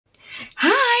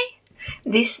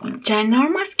this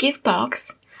ginormous gift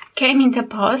box came in the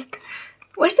post.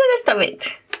 Where's the rest of it?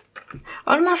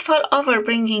 Almost fell over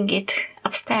bringing it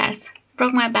upstairs.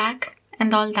 Broke my back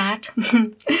and all that.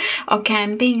 Okay,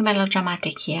 I'm being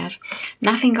melodramatic here.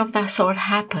 Nothing of that sort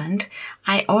happened.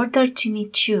 I ordered Jimmy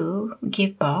Choo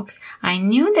gift box. I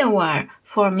knew there were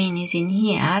 4 minis in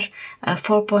here,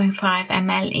 4.5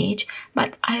 ml each,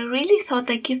 but I really thought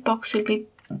the gift box would be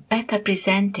better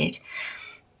presented.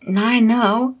 Now I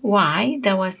know why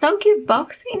there was no gift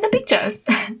box in the pictures.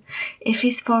 If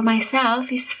it's for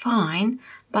myself, it's fine,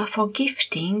 but for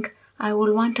gifting, I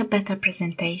will want a better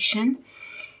presentation.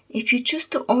 If you choose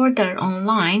to order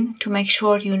online to make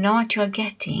sure you know what you're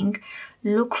getting,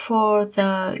 look for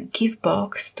the gift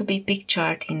box to be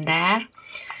pictured in there.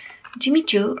 Jimmy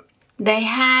Choo, they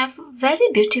have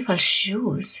very beautiful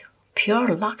shoes,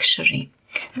 pure luxury.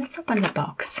 Let's open the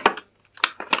box.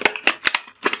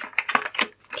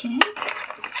 Okay,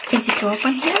 easy to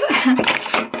open here.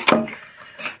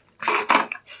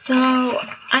 So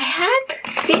I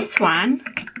had this one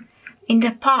in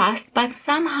the past, but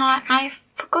somehow I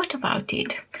forgot about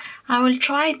it. I will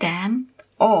try them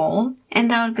all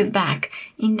and I will be back.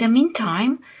 In the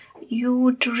meantime, you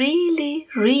would really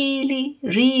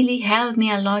help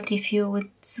me a lot if you would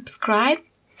subscribe.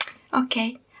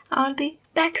 Okay, I'll be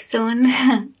back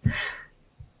soon.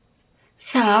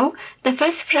 So, the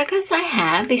first fragrance I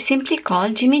have is simply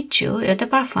called Jimmy Choo Eau de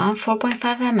Parfum 4.5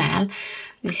 ml.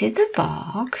 This is the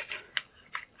box.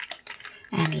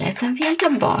 And let's unveil the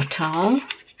bottle.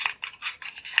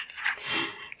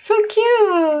 So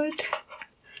cute!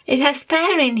 It has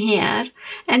pear in here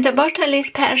and the bottle is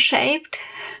pear-shaped.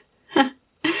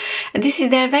 This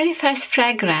is their very first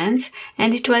fragrance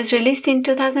and it was released in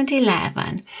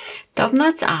 2011. Top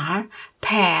notes are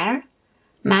pear,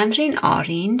 mandarin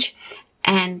orange,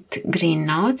 and green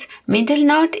notes. Middle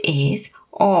note is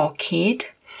orchid.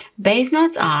 Base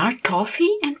notes are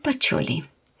toffee and patchouli.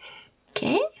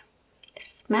 Okay,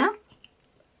 smell.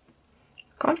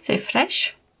 Of course, they're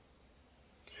fresh.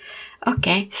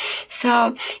 Okay,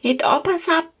 so it opens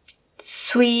up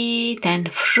sweet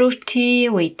and fruity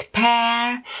with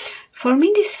pear. For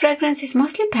me, this fragrance is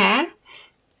mostly pear,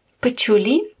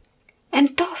 patchouli,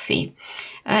 and toffee.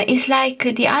 It's like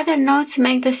the other notes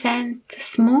make the scent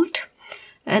smooth.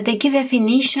 They give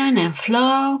definition and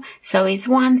flow, so it's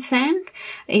one scent.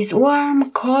 It's warm,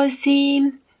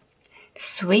 cozy,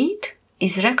 sweet,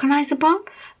 is recognizable,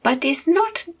 but it's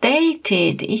not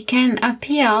dated. It can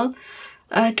appeal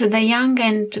to the young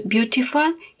and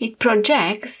beautiful. It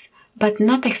projects, but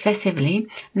not excessively,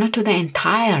 not to the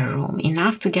entire room,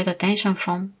 enough to get attention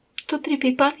from 2-3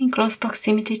 people in close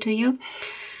proximity to you.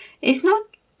 It's not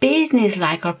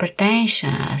business-like or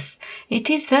pretentious. It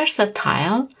is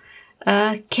versatile.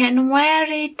 Can wear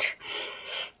it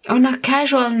on a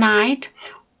casual night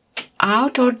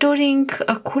out or during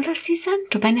a cooler season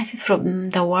to benefit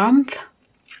from the warmth.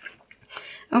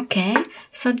 Okay,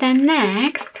 so then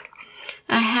next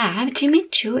I have Jimmy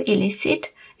Choo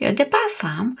Illicit Eau de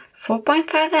Parfum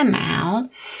 4.5 ml,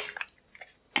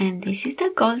 and this is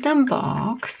the golden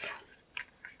box.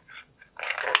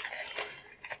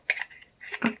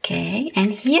 Okay,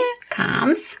 and here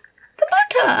comes the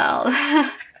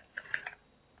bottle.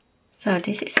 So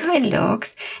this is how it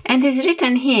looks, and it's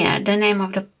written here the name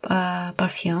of the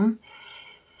perfume,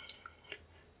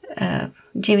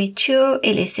 Jimmy Choo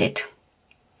Illicit.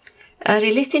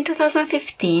 Released in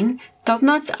 2015, top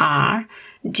notes are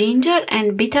ginger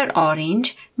and bitter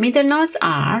orange, middle notes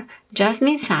are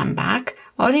jasmine sambac,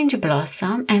 orange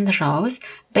blossom and rose,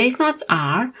 base notes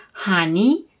are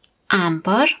honey,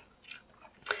 amber,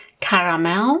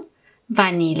 caramel,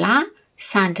 vanilla,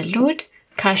 sandalwood,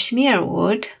 cashmere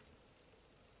wood,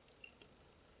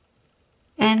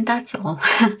 and that's all.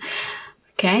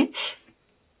 Okay,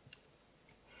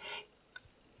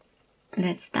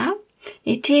 let's start.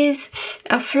 It is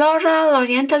a floral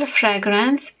oriental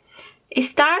fragrance. It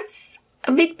starts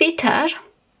a bit bitter,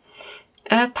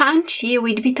 punchy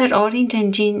with bitter orange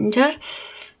and ginger,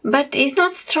 but it's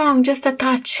not strong, just a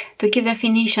touch to give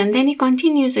definition. Then it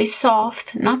continues with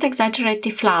soft, not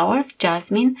exaggerated flowers,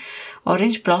 jasmine,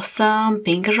 orange blossom,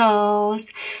 pink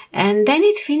rose, and then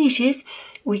it finishes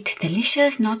with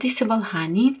delicious, noticeable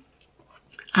honey,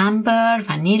 amber,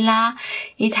 vanilla.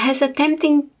 It has a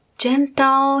tempting,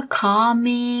 gentle,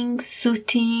 calming,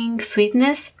 soothing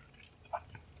sweetness,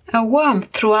 a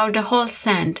warmth throughout the whole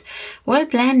scent. Well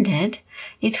blended,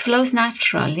 it flows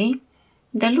naturally.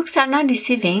 The looks are not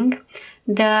deceiving.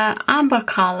 The amber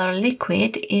color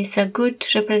liquid is a good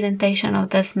representation of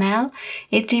the smell.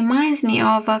 It reminds me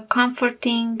of a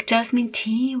comforting jasmine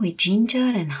tea with ginger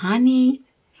and honey.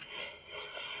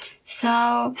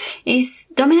 So it's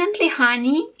dominantly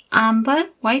honey, amber,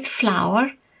 white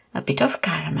flower, a bit of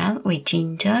caramel with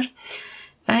ginger.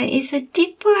 It's a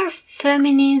deeper,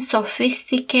 feminine,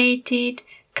 sophisticated,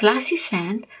 classy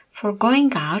scent for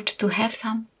going out to have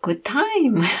some good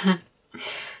time.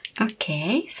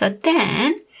 Okay, so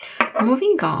then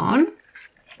moving on,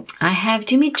 I have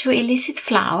Jimmy Choo Illicit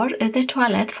Flower at the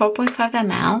Toilette 4.5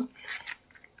 ml.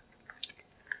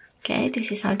 Okay,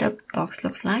 this is how the box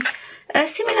looks like.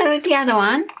 Similar with the other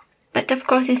one, but of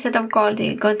course instead of gold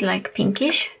it got like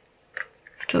pinkish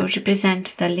to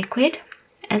represent the liquid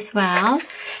as well.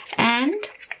 And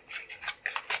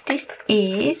this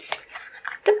is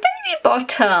the baby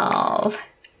bottle.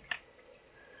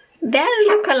 They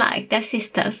look alike, they're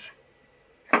sisters.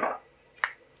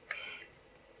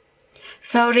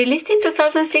 So released in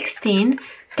 2016,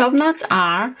 top notes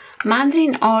are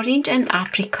mandarin orange and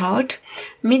apricot.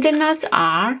 Middle notes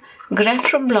are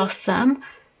grapefruit blossom,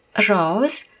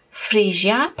 rose,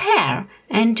 freesia, pear,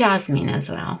 and jasmine as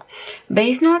well.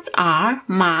 Base notes are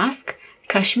musk,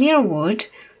 cashmere wood,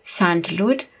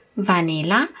 sandalwood,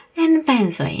 vanilla, and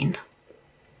benzoin.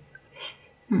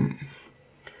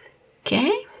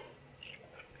 Okay.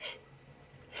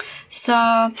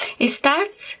 So it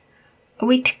starts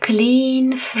with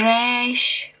clean,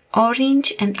 fresh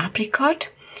orange and apricot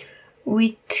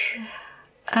with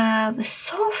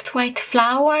soft white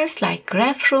flowers like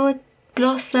grapefruit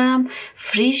blossom,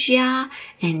 freesia,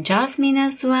 and jasmine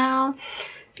as well.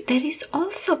 There is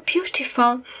also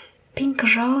beautiful pink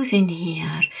rose in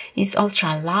here. It's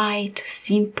ultra light,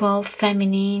 simple,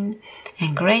 feminine,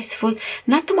 and graceful.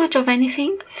 Not too much of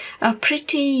anything. A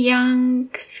pretty young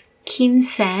skin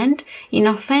scent,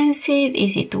 inoffensive,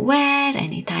 easy to wear,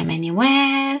 anytime,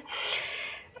 anywhere.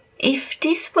 If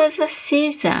this was a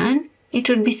season, it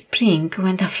would be spring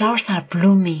when the flowers are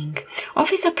blooming.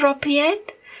 Office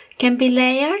appropriate, can be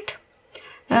layered,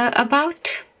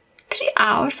 about 3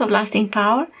 hours of lasting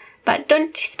power, but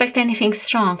don't expect anything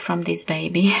strong from this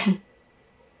baby.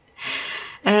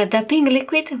 The pink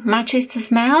liquid matches the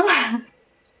smell.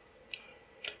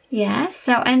 Yeah,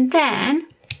 so and then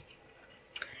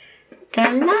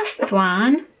the last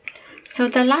one. So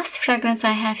the last fragrance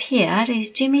I have here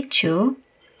is Jimmy Choo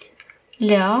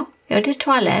L'Eau de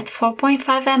Toilette 4.5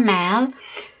 ml.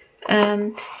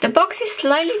 The box is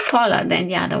slightly taller than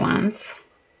the other ones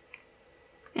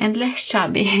and less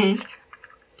chubby.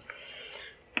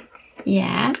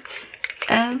 Yeah.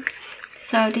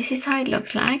 So this is how it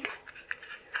looks like.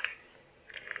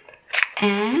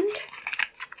 And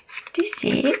this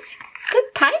is the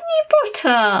tiny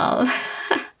bottle.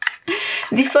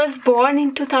 This was born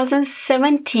in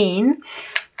 2017.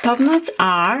 Top notes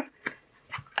are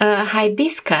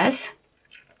hibiscus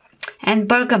and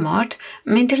bergamot.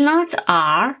 Middle notes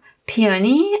are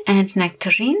peony and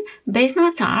nectarine. Base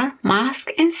notes are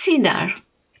musk and cedar.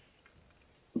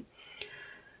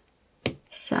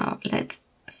 So let's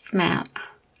smell.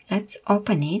 Let's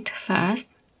open it first,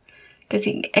 because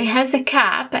it has the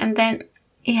cap and then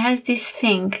it has this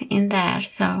thing in there,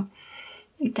 so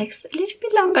it takes a little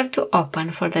bit longer to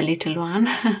open for the little one.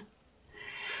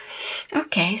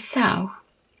 Okay, so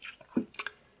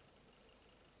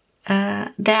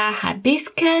there are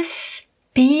hibiscus,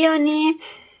 peony,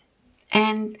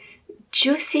 and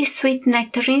juicy sweet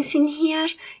nectarines in here.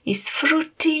 It's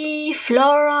fruity,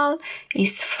 floral,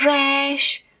 it's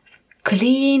fresh,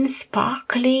 clean,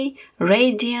 sparkly,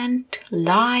 radiant,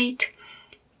 light.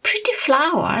 Pretty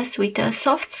flowers with a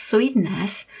soft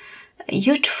sweetness.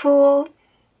 Youthful,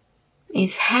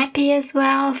 is happy as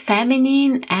well,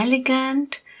 feminine,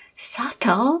 elegant,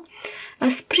 subtle.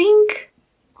 A spring,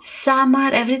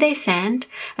 summer, everyday scent.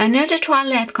 An eau de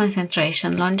toilette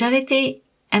concentration, longevity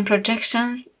and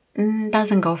projections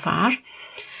doesn't go far.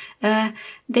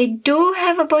 They do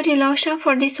have a body lotion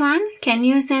for this one. Can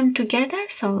use them together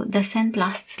so the scent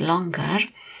lasts longer.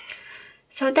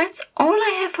 So that's all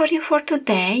I have for you for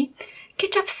today.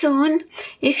 Catch up soon.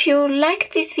 If you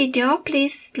like this video,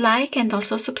 please like and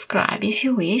also subscribe if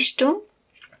you wish to.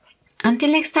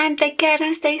 Until next time, take care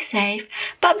and stay safe.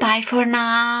 Bye bye for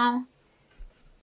now.